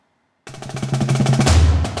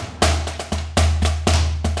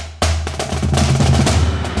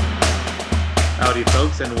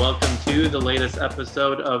folks, and welcome to the latest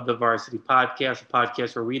episode of the Varsity Podcast, a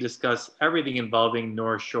podcast where we discuss everything involving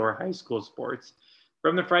North Shore High School sports.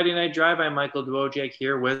 From the Friday Night Drive, I'm Michael Dwojak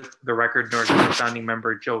here with the Record North Shore founding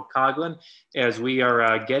member Joe Coughlin. As we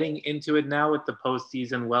are getting into it now with the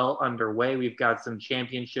postseason well underway, we've got some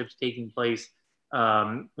championships taking place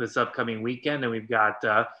this upcoming weekend, and we've got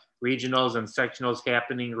regionals and sectionals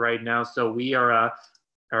happening right now. So we are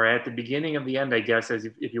at the beginning of the end, I guess, as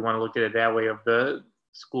if you want to look at it that way, of the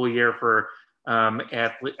school year for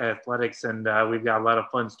athletics, and we've got a lot of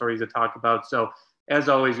fun stories to talk about. So as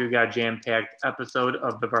always, we've got a jam-packed episode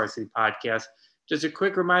of the Varsity Podcast. Just a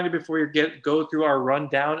quick reminder before we go through our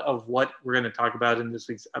rundown of what we're going to talk about in this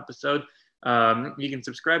week's episode. You can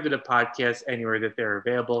subscribe to the podcast anywhere that they're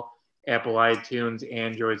available: Apple, iTunes,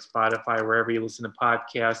 Android, Spotify, wherever you listen to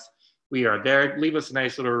podcasts. We are there. Leave us a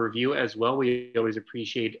nice little review as well. We always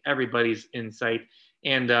appreciate everybody's insight.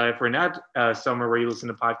 And if we're not somewhere where you listen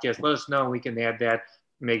to podcasts, let us know and we can add that.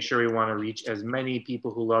 Make sure we want to reach as many people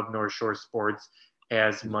who love North Shore sports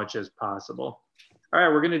as much as possible. All right,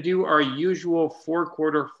 we're going to do our usual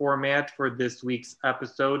four-quarter format for this week's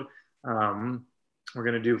episode. We're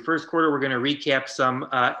going to do first quarter. We're going to recap some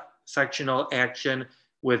sectional action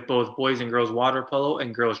with both boys and girls water polo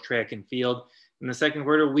and girls track and field. In the second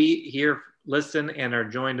quarter, we listen and are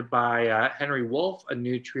joined by Henry Wolfe, a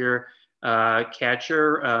New Trier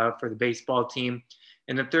catcher for the baseball team.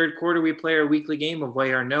 In the third quarter, we play our weekly game of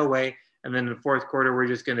Way or No Way. And then in the fourth quarter, we're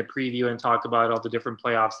just going to preview and talk about all the different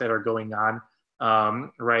playoffs that are going on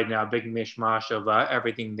right now. Big mishmash of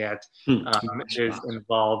everything that is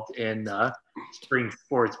involved in spring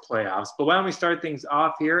sports playoffs. But why don't we start things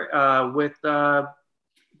off here with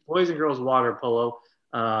boys and girls water polo.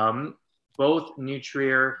 Both New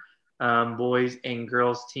Trier boys and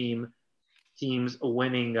girls teams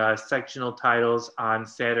winning sectional titles on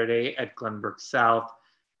Saturday at Glenbrook South.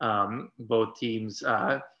 Both teams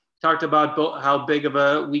talked about how big of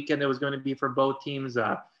a weekend it was going to be for both teams.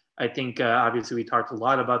 I think obviously we talked a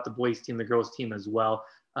lot about the boys team, the girls team as well.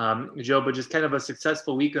 Joe, but just kind of a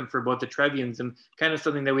successful weekend for both the Trevians and kind of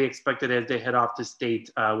something that we expected as they head off to state,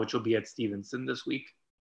 which will be at Stevenson this week.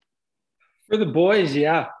 For the boys,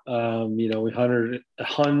 yeah, we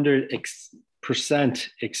 100%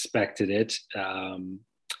 expected it.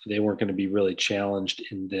 They weren't going to be really challenged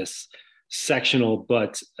in this sectional,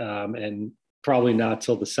 but and probably not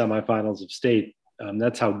till the semifinals of state.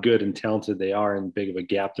 That's how good and talented they are, and big of a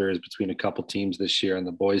gap there is between a couple teams this year on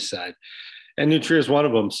the boys' side. And New Trier is one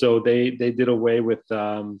of them. So they did away with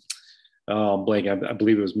I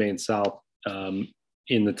believe it was Maine South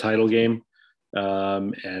in the title game.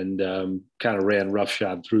 And kind of ran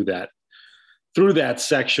roughshod through that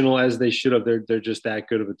sectional, as they should have. They're just that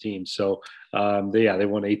good of a team. So they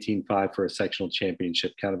won 18-5 for a sectional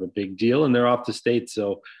championship, kind of a big deal, and they're off to state.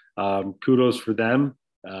 So kudos for them.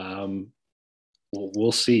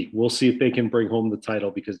 We'll see if they can bring home the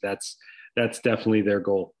title, because that's definitely their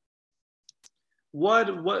goal. What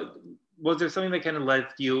was there something that kind of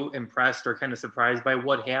left you impressed or kind of surprised by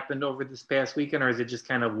what happened over this past weekend, or is it just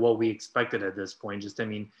kind of what we expected at this point?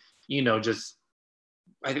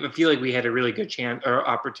 I feel like we had a really good chance or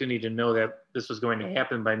opportunity to know that this was going to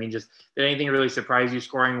happen. But did anything really surprise you,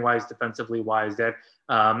 scoring wise, defensively wise, that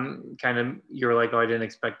kind of you're like, oh, I didn't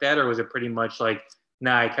expect that, or was it pretty much like,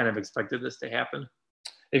 nah, I kind of expected this to happen?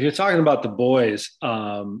 If you're talking about the boys,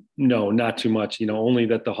 no, not too much. Only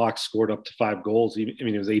that the Hawks scored up to 5 goals.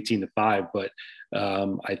 It was 18-5, but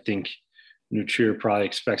I think New Trier probably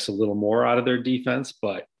expects a little more out of their defense.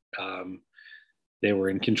 But they were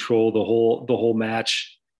in control the whole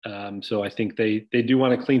match. So I think they do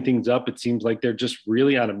want to clean things up. It seems like they're just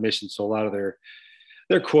really on a mission. So a lot of their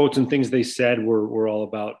quotes and things they said were all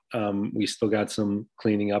about, we still got some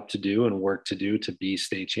cleaning up to do and work to do to be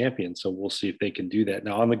state champion. So we'll see if they can do that.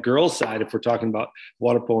 Now on the girls' side, if we're talking about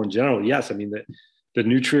water polo in general, yes, the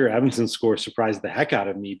New Trier Evanston score surprised the heck out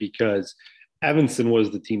of me, because Evanston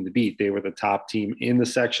was the team to beat. They were the top team in the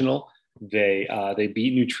sectional. They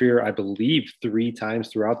beat New Trier, I believe, 3 times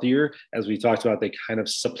throughout the year. As we talked about, they kind of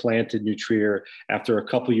supplanted New Trier after a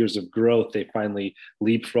couple years of growth. They finally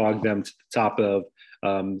leapfrogged them to the top of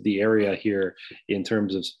the area here in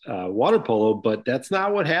terms of water polo, but that's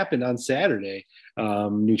not what happened on Saturday.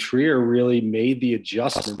 New Trier really made the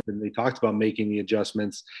adjustments, and they talked about making the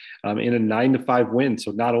adjustments in a 9-5 win.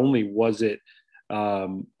 So not only was it a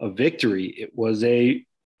victory, it was a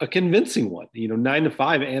convincing one,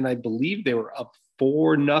 9-5. And I believe they were up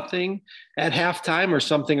 4-0 at halftime or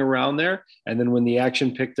something around there. And then when the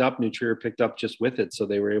action picked up, New Trier picked up just with it. So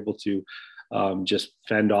they were able to just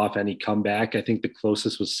fend off any comeback. I think the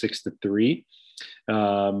closest was 6-3.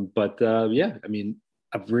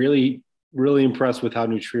 I'm really, really impressed with how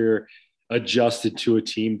New Trier adjusted to a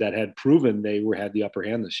team that had proven had the upper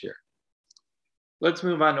hand this year. Let's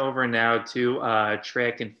move on over now to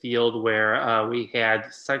track and field, where we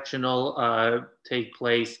had sectional take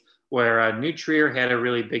place, where New Trier had a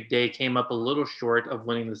really big day, came up a little short of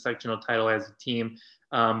winning the sectional title as a team,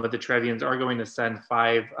 but the Trevians are going to send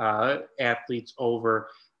 5 athletes over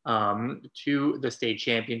to the state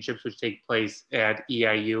championships, which take place at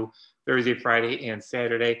EIU Thursday, Friday, and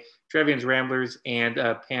Saturday. Trevians, Ramblers, and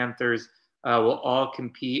Panthers will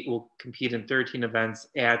compete in 13 events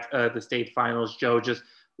at the state finals. Joe, just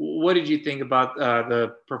what did you think about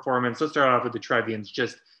the performance? Let's start off with the Trevians,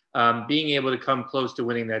 just being able to come close to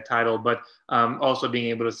winning that title, but also being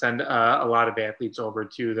able to send a lot of athletes over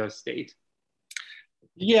to the state.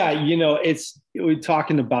 Yeah, we're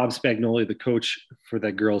talking to Bob Spagnoli, the coach for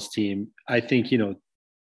that girls team. I think,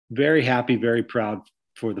 very happy, very proud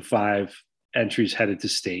for the 5 entries headed to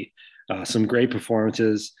state. Some great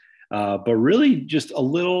performances, but really just a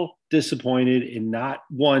little disappointed in not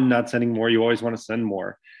sending more. You always want to send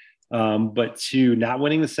more. But 2, not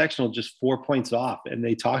winning the sectional, just 4 points off. And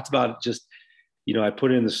they talked about it just, I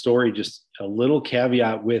put it in the story, just a little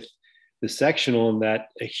caveat with the sectional, and that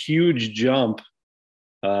a huge jump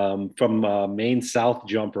from a Maine South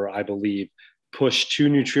jumper, I believe, pushed 2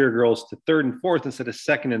 New Trier girls to 3rd and 4th instead of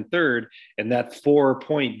 2nd and 3rd. And that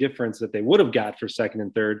 4-point difference that they would have got for 2nd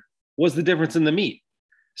and 3rd was the difference in the meet.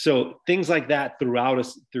 So things like that throughout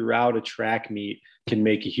a track meet can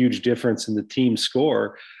make a huge difference in the team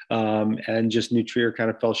score. And just New Trier kind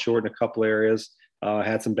of fell short in a couple areas,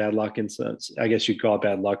 had some bad luck, and I guess you'd call it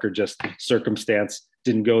bad luck, or just circumstance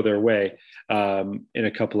didn't go their way in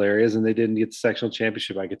a couple areas, and they didn't get the sectional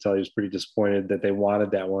championship. I could tell he was pretty disappointed that they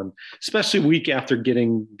wanted that one, especially a week after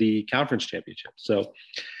getting the conference championship. So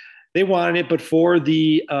they wanted it. But for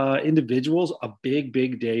the individuals, a big,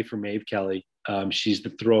 big day for Maeve Kelly. She's the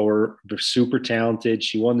thrower, super talented.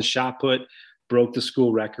 She won the shot put, broke the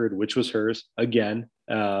school record, which was hers again,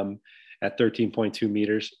 at 13.2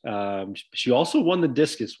 meters. She also won the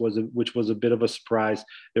discus, which was a bit of a surprise.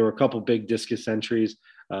 There were a couple big discus entries,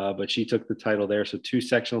 but she took the title there. So 2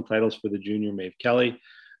 sectional titles for the junior Maeve Kelly.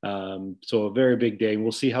 So a very big day.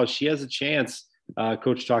 We'll see how she has a chance.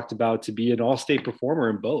 Coach talked about to be an all-state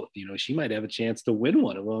performer in both. She might have a chance to win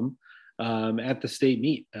one of them at the state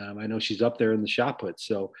meet. I know she's up there in the shot put.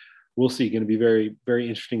 So we'll see. Going to be very, very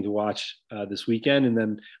interesting to watch this weekend. And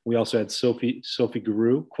then we also had Sophie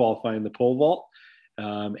Guru qualifying the pole vault,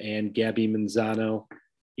 and Gabby Manzano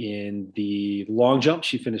in the long jump.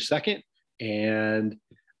 She finished 2nd. And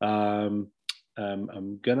I'm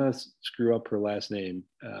gonna screw up her last name.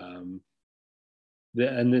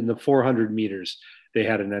 And then the 400 meters, they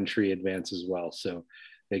had an entry advance as well. So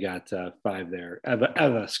they got 5 there.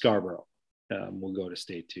 Eva Scarborough will go to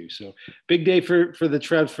state too. So big day for the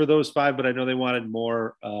Trevs for those 5, but I know they wanted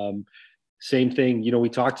more. Same thing, we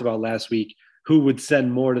talked about last week, who would send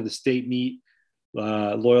more to the state meet,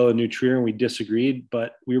 Loyola and New Trier, and we disagreed,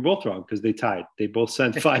 but we were both wrong because they tied. They both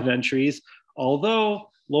sent 5 entries, although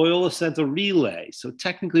Loyola sent a relay. So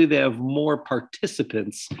technically they have more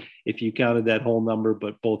participants if you counted that whole number,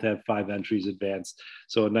 but both have 5 entries advanced.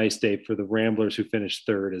 So a nice day for the Ramblers, who finished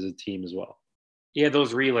 3rd as a team as well. Yeah,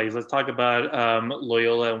 those relays. Let's talk about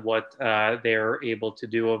Loyola and what they're able to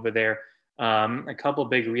do over there. A couple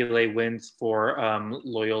big relay wins for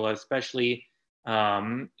Loyola, especially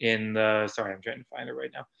in the, sorry, I'm trying to find it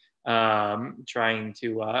right now.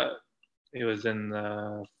 It was in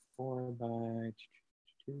the 4x2.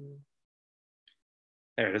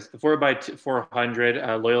 There it is, the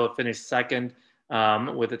 4x400. Loyola finished 2nd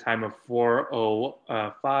with a time of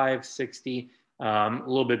 4:05.60. A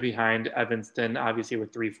little bit behind Evanston, obviously,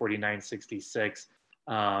 with 3:49.66.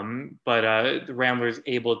 But the Ramblers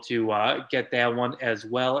able to get that one, as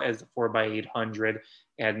well as the 4x800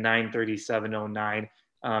 at 9:37.09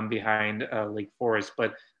 behind Lake Forest.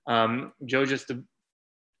 But Joe,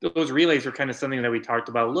 those relays were kind of something that we talked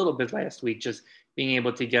about a little bit last week, just being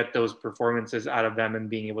able to get those performances out of them and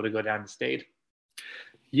being able to go down to state.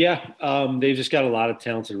 Yeah, they've just got a lot of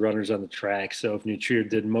talented runners on the track. So if New Trier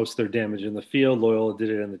did most of their damage in the field, Loyola did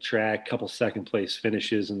it in the track, couple 2nd place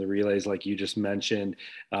finishes in the relays like you just mentioned.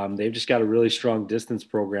 They've just got a really strong distance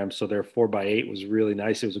program. So their 4x8 was really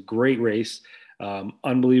nice. It was a great race.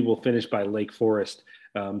 Unbelievable finish by Lake Forest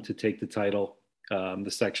to take the title.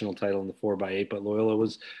 The sectional title in the 4x8, but Loyola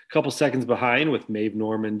was a couple seconds behind with Maeve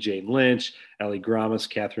Norman, Jane Lynch, Ellie Gramas,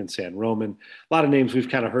 Catherine San Roman. A lot of names we've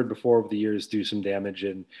kind of heard before over the years do some damage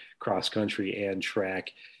in cross country and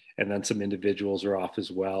track. And then some individuals are off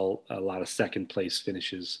as well. A lot of 2nd place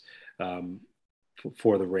finishes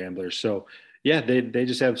for the Ramblers. So, Yeah, they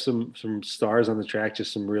just have some stars on the track,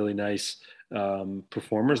 just some really nice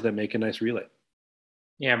performers that make a nice relay.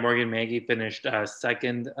 Yeah, Morgan Maggie finished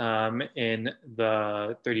second in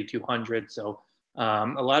the 3200. So a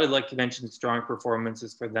lot of, like you mentioned, strong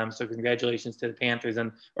performances for them. So congratulations to the Panthers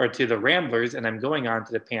or to the Ramblers. And I'm going on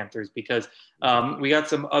to the Panthers because we got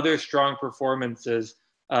some other strong performances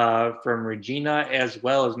from Regina as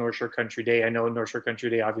well as North Shore Country Day. I know North Shore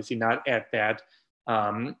Country Day obviously not at that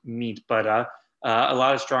meet, but a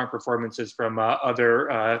lot of strong performances from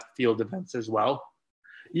other field events as well.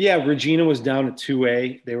 Yeah, Regina was down at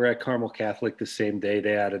 2A. They were at Carmel Catholic the same day.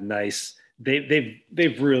 They had a nice.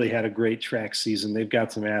 They've really had a great track season. They've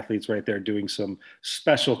got some athletes right there doing some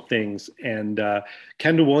special things. And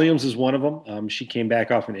Kendall Williams is one of them. She came back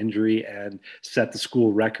off an injury and set the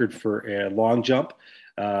school record for a long jump,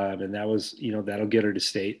 and that was that'll get her to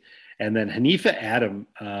state. And then Hanifa Adam,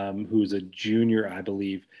 who's a junior, I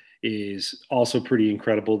believe, is also pretty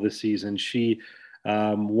incredible this season. She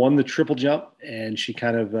won the triple jump, and she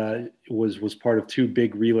kind of was part of two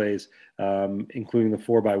big relays, including the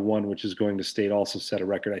 4x1, which is going to state, also set a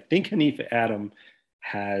record. I think Hanifa Adam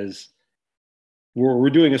has.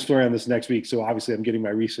 We're doing a story on this next week, so obviously I'm getting my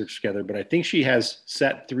research together. But I think she has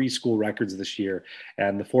set 3 school records this year,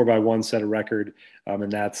 and the 4x1 set a record,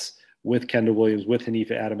 and that's with Kendall Williams, with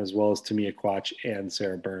Hanifa Adam, as well as Tamia Quach and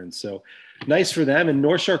Sarah Burns. So nice for them. And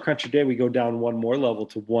North Shore Country Day, we go down one more level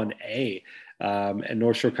to 1A. And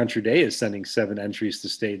North Shore Country Day is sending 7 entries to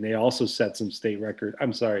state, and they also set some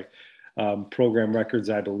program records,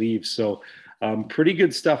 I believe. So pretty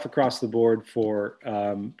good stuff across the board for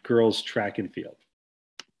girls track and field.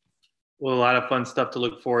 Well, a lot of fun stuff to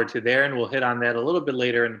look forward to there, and we'll hit on that a little bit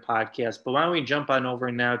later in the podcast. But why don't we jump on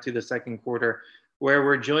over now to the second quarter, where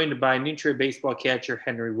we're joined by New Trier baseball catcher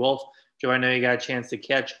Henry Wolfe. Joe, I know you got a chance to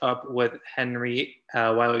catch up with Henry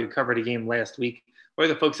while you covered a game last week. What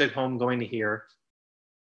are the folks at home going to hear?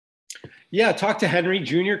 Yeah, talk to Henry,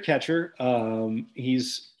 junior catcher.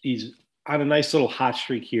 He's on a nice little hot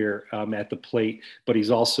streak here at the plate, but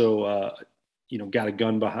he's also got a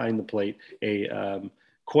gun behind the plate.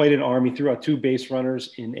 Quite an arm. He threw out 2 base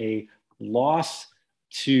runners in a loss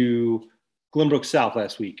to Glenbrook South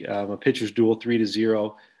last week, a pitcher's duel,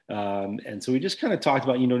 3-0. And so we just kind of talked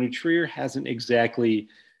about, New Trier hasn't exactly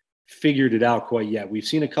figured it out quite yet. We've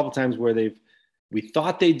seen a couple times where we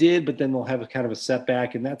thought they did, but then they'll have a kind of a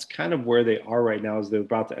setback, and that's kind of where they are right now as they're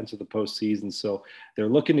about to enter the postseason. So they're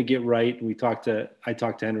looking to get right. And I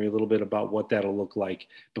talked to Henry a little bit about what that'll look like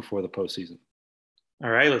before the postseason.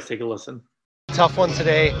 All right, let's take a listen. Tough one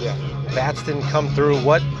today. Yeah. Bats didn't come through.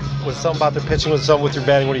 What was something about their pitching? Was something with your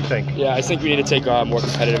batting? What do you think? Yeah, I think we need to take more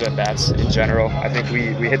competitive at bats in general. I think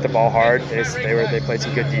we hit the ball hard. They played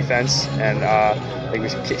some good defense, and I think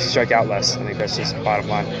we strike out less. I think that's just the bottom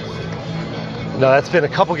line. No, that's been a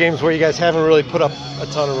couple games where you guys haven't really put up a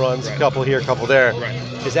ton of runs. Right. A couple here, a couple there. Right.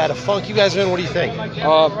 Is that a funk you guys are in? What do you think?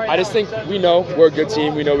 I just think we know we're a good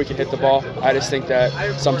team. We know we can hit the ball. I just think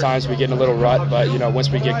that sometimes we get in a little rut, but once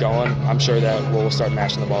we get going, I'm sure that we'll start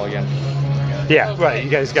mashing the ball again. Yeah, right. You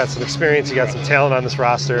guys got some experience. You got some talent on this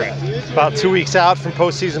roster. Right. About 2 weeks out from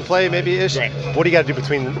postseason play, maybe-ish. Right. What do you got to do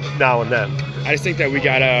between now and then? I just think that we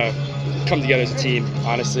got to come together as a team,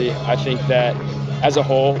 honestly. I think that as a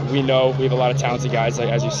whole, we know we have a lot of talented guys, like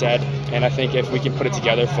as you said, and I think if we can put it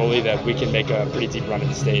together fully, that we can make a pretty deep run in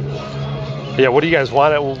the state. Yeah, what do you guys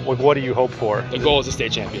want? What do you hope for? The goal is a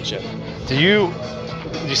state championship. Did you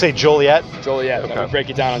say Joliet? Joliet. Okay. We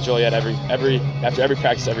break it down on Joliet after every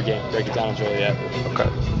practice, every game. Break it down on Joliet.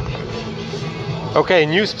 Okay,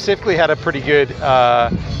 and you specifically had a pretty good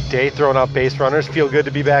day throwing out base runners. Feel good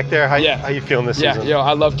to be back there? How you feeling this season? Yeah,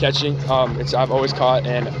 I love catching. I've always caught,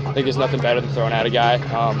 and I think there's nothing better than throwing at a guy.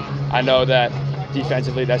 I know that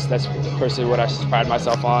defensively, that's personally what I pride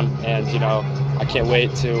myself on, and I can't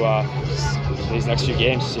wait to these next few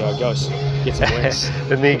games, see how it goes. Get some wins.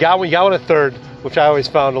 And you got one at third, which I always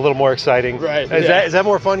found a little more exciting. Right. Is that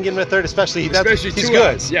more fun getting a third, especially he's two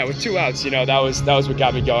good. Outs. Yeah, with 2 outs, that was what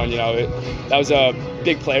got me going. That was a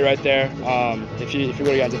big play right there. If you would have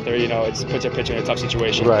gotten to third, it puts your pitcher in a tough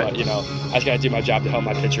situation. Right. But I just got to do my job to help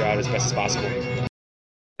my pitcher out as best as possible.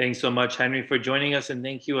 Thanks so much, Henry, for joining us, and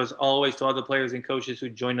thank you as always to all the players and coaches who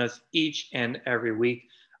join us each and every week.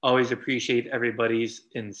 Always appreciate everybody's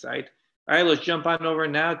insight. All right, let's jump on over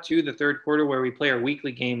now to the third quarter, where we play our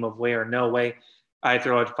weekly game of Way or No Way. I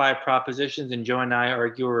throw out 5 propositions, and Joe and I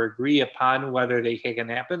argue or agree upon whether they can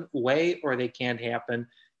happen, way, or they can't happen,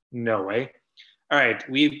 no way. All right,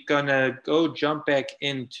 we're going to go jump back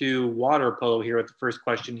into water polo here with the first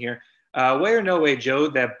question here. Way or no way, Joe,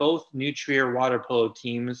 that both New Trier water polo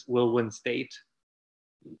teams will win state?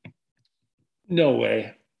 No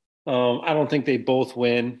way. I don't think they both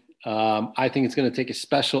win. I think it's going to take a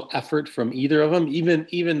special effort from either of them,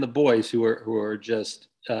 even the boys who are just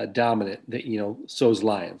dominant. That so's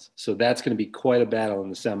Lions. So that's going to be quite a battle in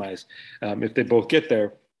the semis if they both get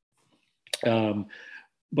there. Um,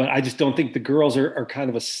 but I just don't think the girls are kind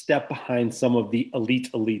of a step behind some of the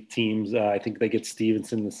elite teams. I think they get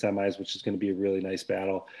Stevenson in the semis, which is going to be a really nice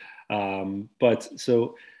battle. But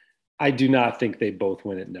so I do not think they both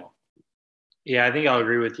win it. No. Yeah, I think I'll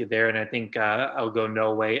agree with you there, and I think I'll go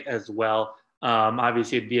no way as well.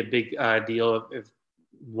 Obviously, it'd be a big deal if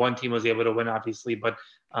one team was able to win, obviously, but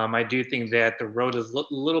I do think that the road is a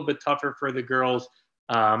little bit tougher for the girls.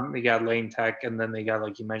 They got Lane Tech, and then they got,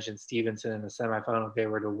 like you mentioned, Stevenson in the semifinal if they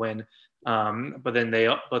were to win. But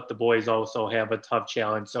the boys also have a tough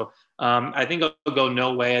challenge. So I think I'll go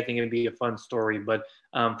no way. I think it'd be a fun story, but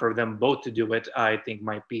for them both to do it, I think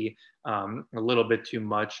might be a little bit too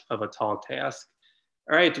much of a tall task.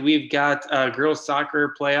 All right, we've got girls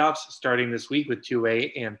soccer playoffs starting this week with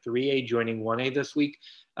 2A and 3A joining 1A this week.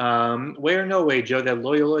 Way or no way, Joe, that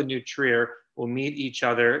Loyola and New Trier will meet each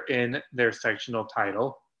other in their sectional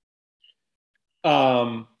title?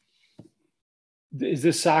 Is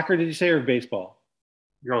this soccer, did you say, or baseball?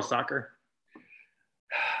 Girls soccer.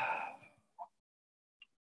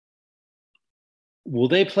 Will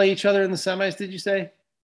they play each other in the semis, did you say?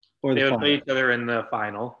 Or they would play each other in the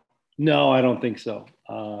final. No, I don't think so.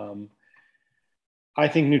 I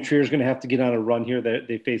think New Trier is going to have to get on a run here.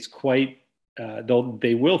 They face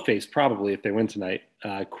they will face, probably if they win tonight,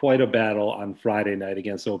 quite a battle on Friday night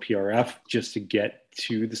against OPRF just to get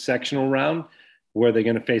to the sectional round, where they're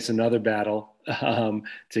going to face another battle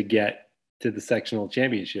to get to the sectional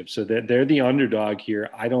championship. So they're the underdog here.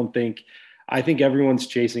 I think everyone's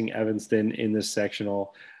chasing Evanston in this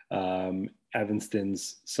sectional.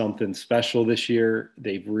 Evanston's something special this year.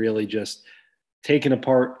 They've really just taken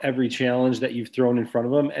apart every challenge that you've thrown in front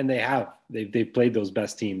of them, and they've played those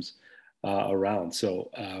best teams around. So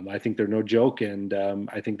I think they're no joke, and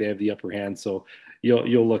I think they have the upper hand. So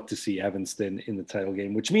you'll look to see Evanston in the title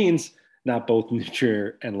game, which means not both New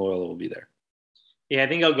Trier and Loyola will be there. Yeah, I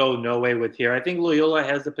think I'll go no way with here. I think Loyola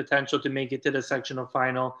has the potential to make it to the sectional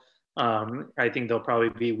final. I think they'll probably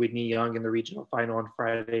be Whitney Young in the regional final on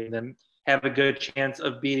Friday, and then have a good chance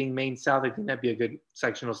of beating Maine South. I think that'd be a good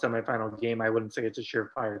sectional semifinal game. I wouldn't say it's a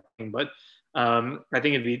surefire thing, but I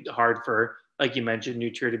think it'd be hard for, like you mentioned,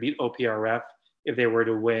 New Trier to beat OPRF if they were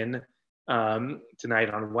to win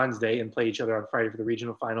tonight on Wednesday and play each other on Friday for the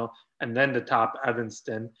regional final, and then to top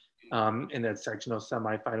Evanston in that sectional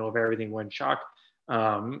semifinal if everything went chalk.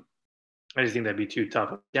 I just think that'd be too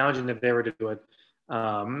tough. Challenging if they were to do it.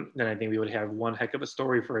 Then I think we would have one heck of a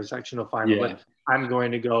story for a sectional final. Yeah. But I'm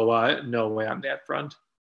going to go no way on that front.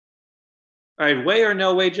 All right, way or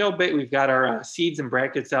no way, Joe? We've got our seeds and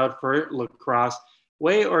brackets out for lacrosse.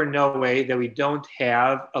 Way or no way that we don't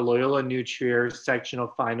have a Loyola New Trier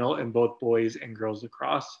sectional final in both boys and girls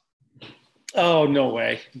lacrosse? Oh, no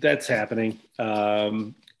way. That's happening.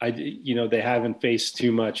 They haven't faced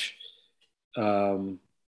too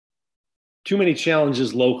many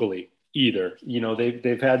challenges locally either.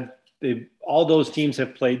 All those teams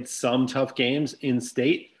have played some tough games in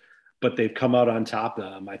state, but they've come out on top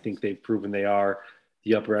of them. I think they've proven they are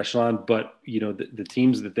the upper echelon, but the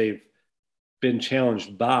teams that they've been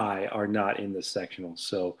challenged by are not in the sectional.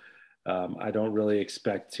 So I don't really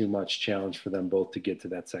expect too much challenge for them both to get to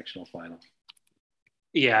that sectional final.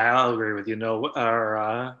 Yeah, I'll agree with you. No,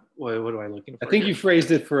 or what am I looking for? I think you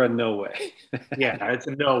phrased it for a no way. Yeah, it's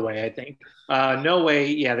a no way, I think. No way,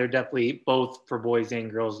 yeah, they're definitely both for boys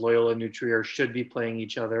and girls. Loyola and New Trier should be playing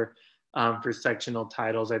each other for sectional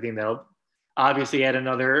titles. I think that'll obviously add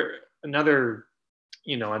another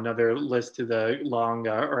list to the long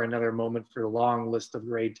or another moment for the long list of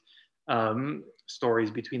great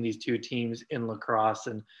stories between these two teams in lacrosse,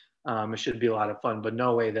 and it should be a lot of fun, but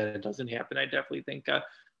no way that it doesn't happen. I definitely think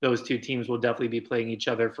those two teams will definitely be playing each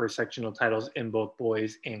other for sectional titles in both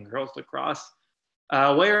boys and girls lacrosse.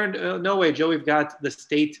 Way or no way, Joe, we've got the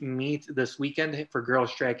state meet this weekend for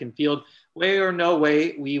girls track and field. Way or no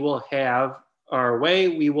way we will have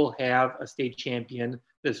a state champion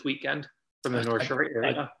this weekend from the North Shore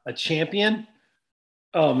area. A champion?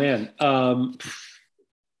 Oh, man. I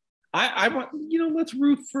want, let's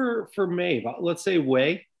root for Maeve. Let's say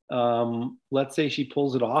Way. Let's say she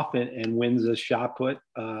pulls it off and wins a shot put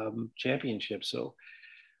championship. So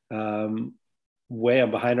Way,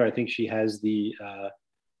 I'm behind her. I think she has the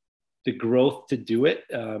growth to do it.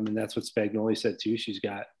 And that's what Spagnoli said too. She's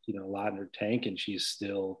got, a lot in her tank, and she's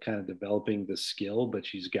still kind of developing the skill, but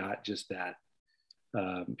she's got just that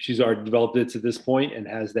she's already developed it to this point and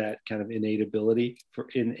has that kind of innate ability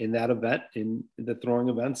in that event, in the throwing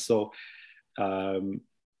events. So,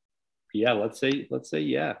 yeah, let's say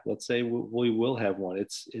we will have one.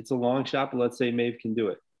 It's a long shot, but let's say Maeve can do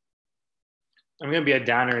it. I'm going to be a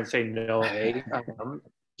downer and say no way,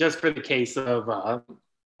 just for the case of, I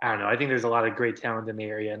don't know. I think there's a lot of great talent in the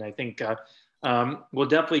area, and I think we'll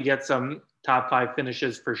definitely get some top 5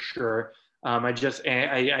 finishes for sure. I just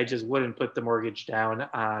wouldn't put the mortgage down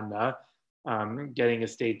on getting a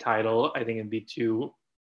state title. I think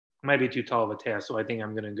might be too tall of a task. So I think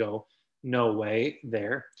I'm going to go no way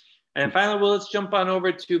there. And finally, let's jump on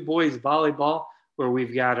over to boys volleyball, where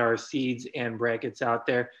we've got our seeds and brackets out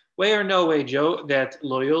there. Way or no way, Joe, that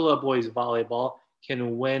Loyola boys volleyball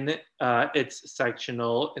can win its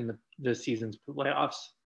sectional in the season's playoffs?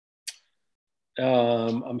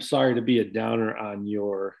 I'm sorry to be a downer on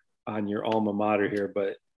your alma mater here,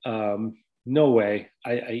 but no way.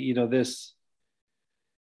 This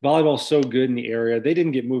volleyball's so good in the area. They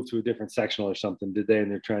didn't get moved to a different sectional or something, did they?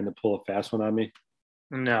 And they're trying to pull a fast one on me.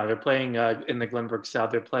 No, they're playing in the Glenbrook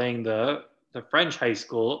South. They're playing the French High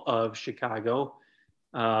School of Chicago.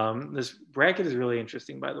 This bracket is really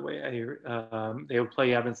interesting, by the way. They would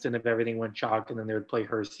play Evanston if everything went chalk, and then they would play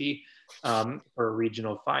Hersey for a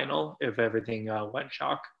regional final if everything went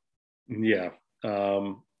chalk. Yeah.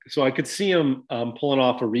 So I could see them pulling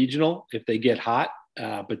off a regional if they get hot,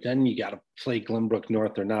 but then you got to play Glenbrook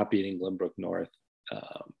North. They're not beating Glenbrook North.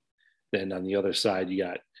 Then on the other side, you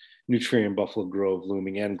got New Trier and Buffalo Grove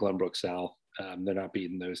looming, and Glenbrook South. They're not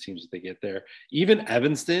beating those teams if they get there. Even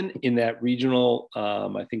Evanston in that regional,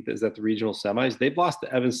 I think is that the regional semis, they've lost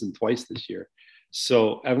to Evanston twice this year.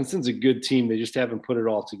 So Evanston's a good team. They just haven't put it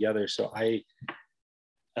all together. So a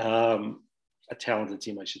talented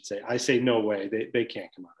team, I should say. I say no way. They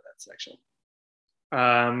can't come out of that section.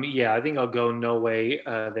 Yeah, I think I'll go no way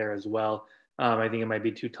there as well. I think it might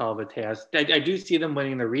be too tall of a task. I do see them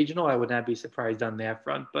winning the regional. I would not be surprised on that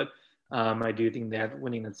front, but I do think that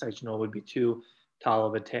winning the sectional would be too tall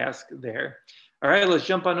of a task there. All right, let's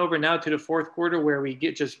jump on over now to the fourth quarter, where we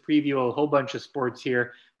just preview a whole bunch of sports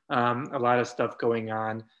here. A lot of stuff going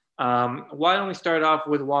on. Why don't we start off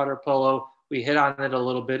with water polo? We hit on it a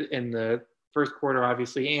little bit in the first quarter,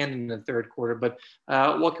 obviously, and in the third quarter. But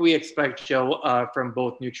what can we expect, Joe, from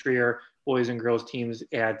both New Trier boys and girls teams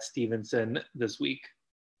at Stevenson this week?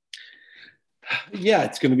 Yeah,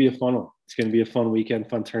 it's going to be a fun one. It's going to be a fun weekend,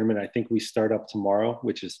 fun tournament. I think we start up tomorrow,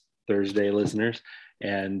 which is Thursday, listeners.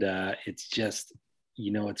 And it's just,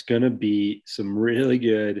 it's going to be some really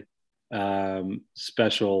good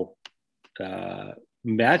special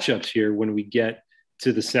matchups here when we get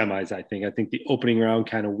to the semis. I think the opening round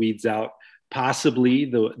kind of weeds out possibly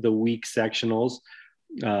the weak sectionals,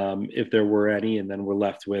 if there were any, and then we're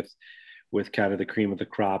left with kind of the cream of the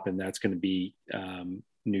crop, and that's going to be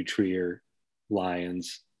New Trier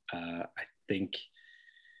Lions. I think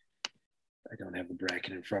I don't have the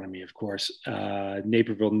bracket in front of me, of course.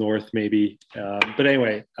 Naperville North, maybe. But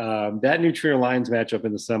anyway, that New Trier Lions matchup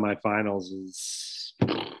in the semifinals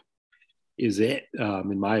is it,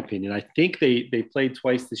 in my opinion. I think they played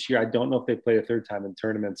twice this year. I don't know if they played a third time in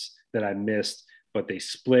tournaments that I missed, but they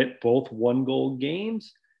split both 1-goal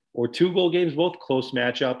games or 2-goal games, both close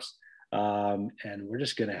matchups. And we're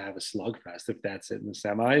just going to have a slugfest if that's it in the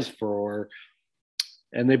semis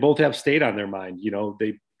and they both have state on their mind.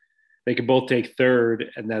 They could both take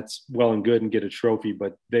third, and that's well and good, and get a trophy,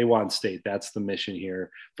 but they want state. That's the mission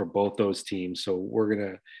here for both those teams. So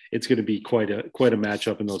it's going to be quite a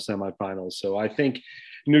matchup in those semifinals. So I think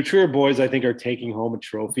New Trier boys, are taking home a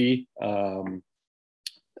trophy,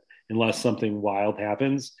 unless something wild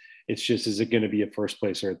happens. It's just, is it going to be a first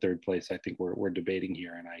place or a third place? I think we're debating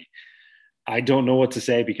here, and I don't know what to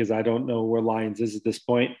say because I don't know where Lions is at this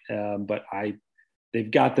point. But they've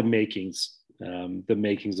got the makings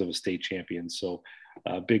of a state champion. So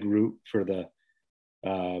big root for the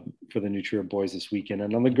New Trier boys this weekend.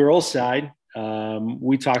 And on the girls' side,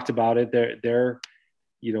 we talked about it. They're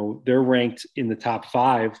ranked in the top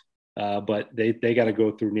 5, but they got to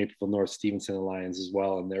go through Naperville North, Stevenson, and Lions as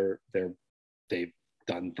well. And they've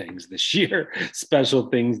done things this year, special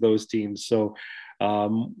things, those teams. So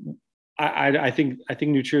I think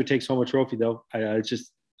New Trier takes home a trophy, though.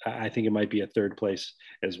 I think it might be a third place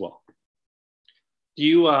as well. Do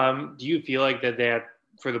you feel like that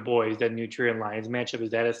for the boys, that New Trier and Lions matchup, is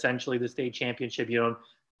that essentially the state championship?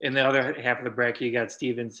 In the other half of the bracket, you got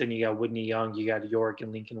Stevenson, you got Whitney Young, you got York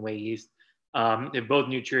and Lincoln Way East. If both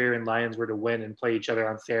New Trier and Lions were to win and play each other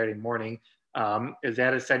on Saturday morning, is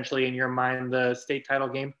that essentially in your mind the state title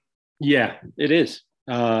game? Yeah, it is.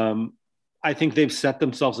 I think they've set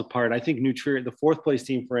themselves apart. I think New Trier, the fourth place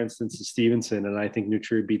team, for instance, is Stevenson, and I think New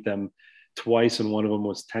Trier beat them twice, and one of them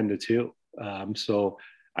was 10-2. So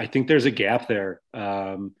I think there's a gap there.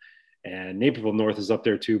 And Naperville North is up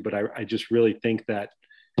there too, but I just really think that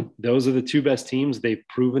those are the two best teams. They've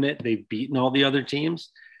proven it. They've beaten all the other teams.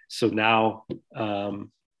 So now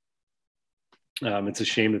it's a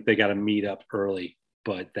shame that they got to meet up early,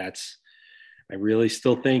 but I really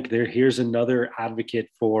still think here's another advocate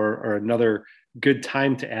or another good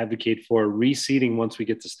time to advocate for reseeding once we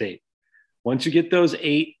get to state. Once you get those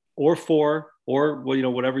 8 or 4 or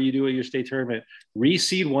whatever you do at your state tournament,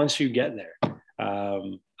 reseed once you get there.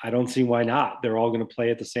 I don't see why not. They're all going to play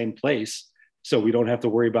at the same place, so we don't have to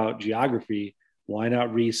worry about geography. Why not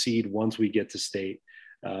reseed once we get to state?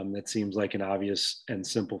 That seems like an obvious and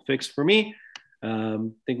simple fix for me.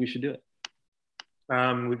 Think we should do it.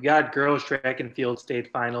 We've got girls track and field state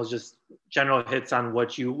finals, just general hits on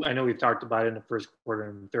I know we've talked about it in the first quarter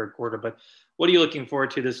and the third quarter, but what are you looking forward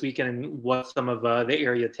to this weekend and what some of the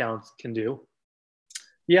area talents can do?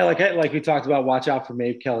 Yeah, like we talked about, watch out for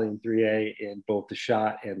Maeve Kelly in 3A in both the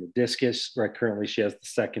shot and the discus. Right, currently she has the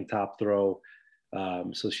second top throw,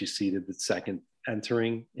 so she's seeded the second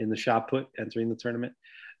entering in the shot put, entering the tournament.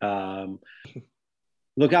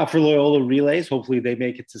 Look out for Loyola relays. Hopefully they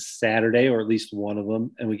make it to Saturday, or at least one of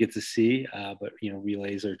them, and we get to see. But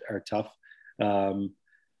relays are tough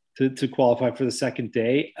to qualify for the second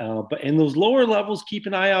day. But in those lower levels, keep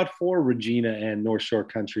an eye out for Regina and North Shore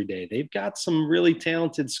Country Day. They've got some really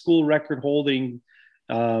talented school record holding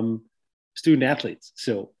student athletes.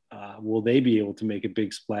 So will they be able to make a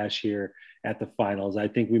big splash here at the finals? I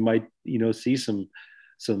think we might see some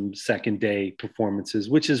second day performances,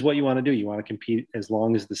 which is what you want to do. You want to compete as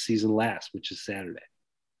long as the season lasts, which is Saturday.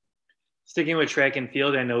 Sticking with track and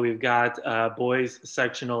field, I know we've got boys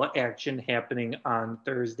sectional action happening on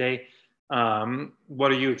Thursday.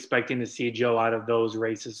 What are you expecting to see, Joe, out of those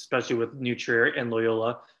races, especially with New Trier and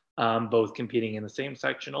Loyola both competing in the same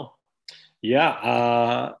sectional?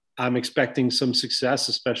 Yeah, I'm expecting some success,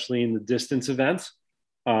 especially in the distance events.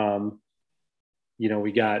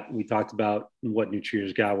 We talked about what New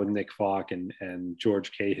Trier's got with Nick Falk and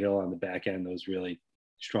George Cahill on the back end, those really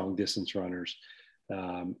strong distance runners.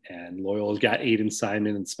 And Loyola's got Aiden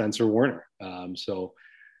Simon and Spencer Werner. So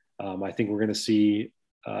I think we're going to see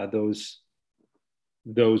those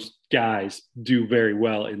guys do very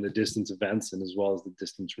well in the distance events and as well as the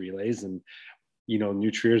distance relays. And,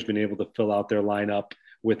 New Trier's been able to fill out their lineup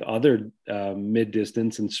with other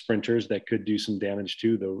mid-distance and sprinters that could do some damage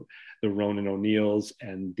too, the Ronan O'Neills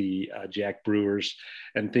and the Jack Brewers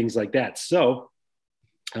and things like that. So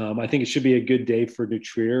I think it should be a good day for New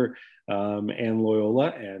Trier and Loyola,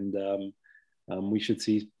 and we should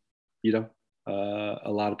see, a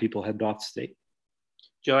lot of people head off to state.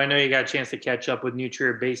 Joe, I know you got a chance to catch up with New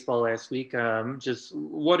Trier baseball last week. Just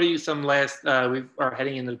what are some we are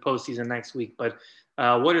heading into the postseason next week, but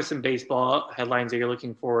what are some baseball headlines that you're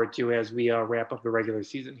looking forward to as we wrap up the regular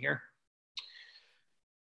season here?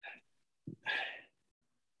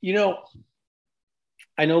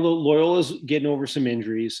 I know the Loyola's getting over some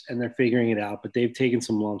injuries and they're figuring it out, but they've taken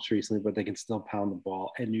some lumps recently, but they can still pound the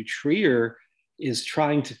ball. And New Trier is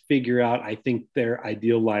trying to figure out, I think, their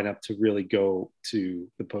ideal lineup to really go to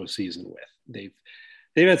the postseason with.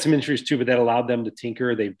 They've had some injuries too, but that allowed them to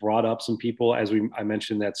tinker. They've brought up some people, as I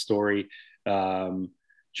mentioned that story.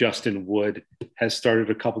 Justin Wood has started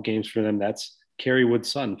a couple games for them. That's Kerry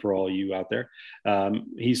Wood's son, for all you out there.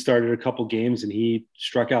 He started a couple games and he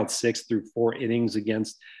struck out 6 through 4 innings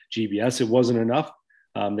against GBS. It wasn't enough.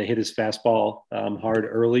 They hit his fastball hard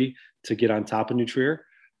early to get on top of New Trier.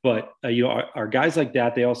 But, our guys like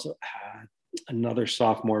that, they also another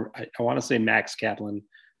sophomore, I want to say Max Kaplan,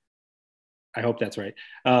 I hope that's right,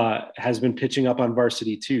 has been pitching up on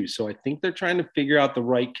varsity too. So I think they're trying to figure out the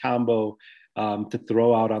right combo to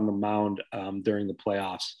throw out on the mound during the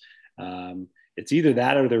playoffs. It's either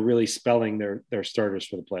that or they're really spelling their starters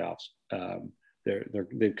for the playoffs.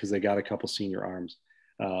 Because they got a couple senior arms.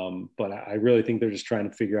 But I really think they're just trying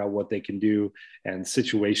to figure out what they can do and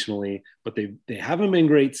situationally, but they haven't been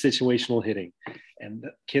great situational hitting. And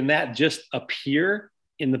can that just appear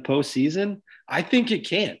in the postseason? I think it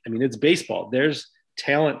can. I mean, it's baseball. There's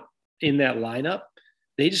talent in that lineup.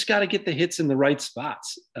 They just got to get the hits in the right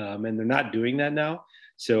spots. And they're not doing that now.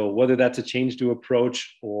 So whether that's a change to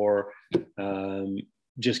approach or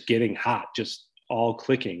just getting hot, just all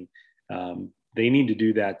clicking, they need to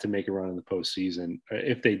do that to make a run in the postseason.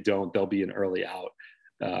 If they don't, they'll be an early out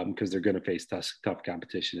because they're going to face tough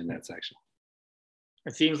competition in that section.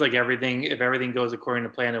 It seems like if everything goes according to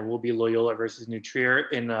plan, it will be Loyola versus New Trier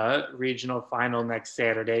in a regional final next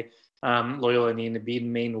Saturday. Loyola needing to beat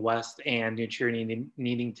Maine West and New Trier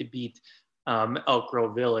needing to beat Elk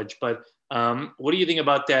Grove Village. But what do you think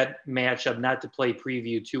about that matchup? Not to play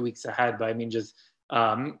preview 2 weeks ahead, but I mean, just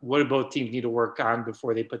what do both teams need to work on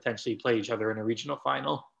before they potentially play each other in a regional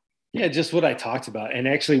final? Yeah, just what I talked about. And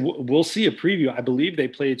actually, we'll see a preview. I believe they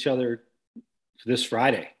play each other this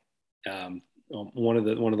Friday. One of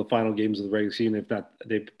the final games of the regular season. If not,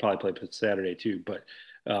 they probably play Saturday too. But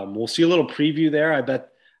we'll see a little preview there. I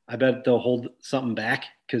bet they'll hold something back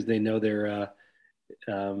because they know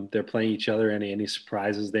they're playing each other. Any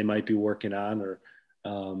surprises they might be working on, or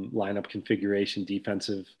lineup configuration,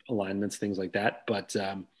 defensive alignments, things like that. But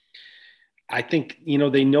I think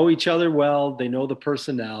they know each other well. They know the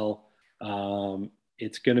personnel.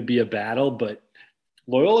 It's going to be a battle, but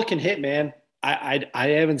Loyola can hit, man. I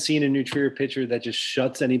haven't seen a New Trier pitcher that just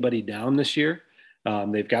shuts anybody down this year.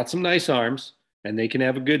 They've got some nice arms, and they can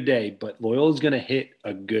have a good day, but Loyola's going to hit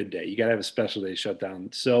a good day. You got to have a special day shutdown.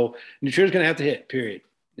 So New Trier's going to have to hit, period.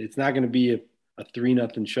 It's not going to be a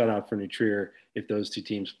 3-0 shutout for New Trier if those two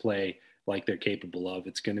teams play like they're capable of.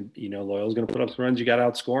 It's going to, Loyola's going to put up some runs. You got to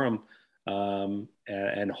outscore them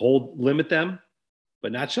and limit them,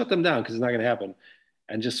 but not shut them down because it's not going to happen.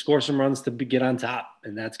 And just score some runs to get on top.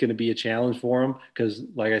 And that's going to be a challenge for them because,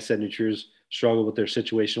 like I said, New Trier's struggle with their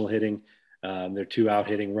situational hitting. They're 2 out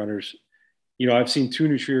hitting runners. I've seen 2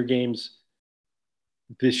 New Trier games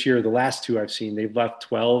this year. The last 2 I've seen, they've left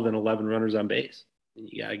 12 and 11 runners on base.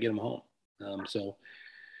 You got to get them home. So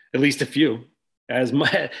at least a few. As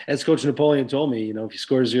Coach Napoleon told me, if you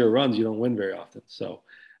score 0 runs, you don't win very often. So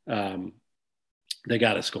they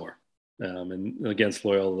got to score. And against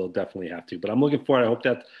Loyola, they'll definitely have to. But I'm looking for it. I hope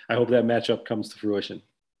that matchup comes to fruition.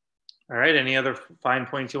 All right. Any other fine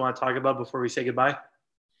points you want to talk about before we say goodbye?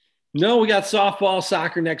 No, we got softball.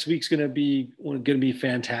 Soccer next week's going to be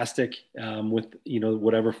fantastic. With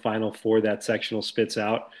whatever Final Four that sectional spits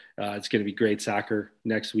out, it's going to be great soccer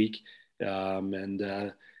next week,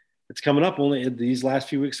 and it's coming up. Only these last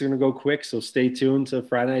few weeks are going to go quick, so stay tuned to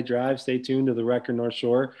Friday Night Drive. Stay tuned to the Record North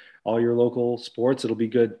Shore. All your local sports. It'll be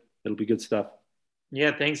good. It'll be good stuff.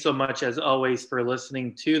 Yeah, thanks so much, as always, for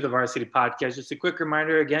listening to the Varsity Podcast. Just a quick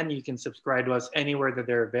reminder, again, you can subscribe to us anywhere that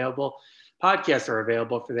they're available. Podcasts are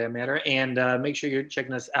available for that matter. And make sure you're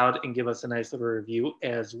checking us out and give us a nice little review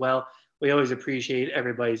as well. We always appreciate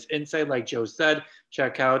everybody's insight. Like Joe said,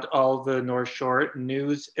 check out all the North Shore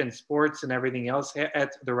news and sports and everything else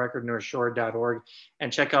at therecordnorthshore.org.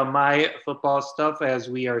 And check out my football stuff, as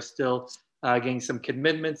we are still getting some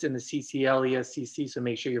commitments in the CCL, ESCC. So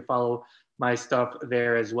make sure you follow my stuff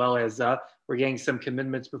there, as well as we're getting some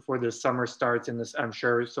commitments before the summer starts. And this, I'm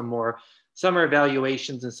sure some more summer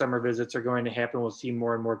evaluations and summer visits are going to happen. We'll see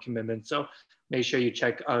more and more commitments. So make sure you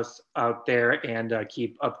check us out there and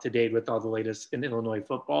keep up to date with all the latest in Illinois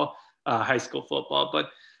football, high school football. But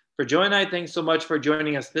for Joe and I, thanks so much for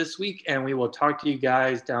joining us this week, and we will talk to you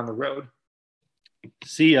guys down the road.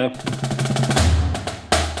 See ya.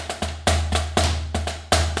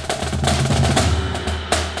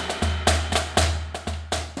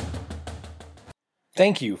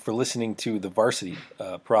 Thank you for listening to The Varsity,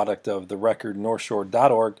 product of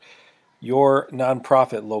therecordnorthshore.org, your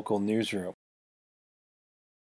nonprofit local newsroom.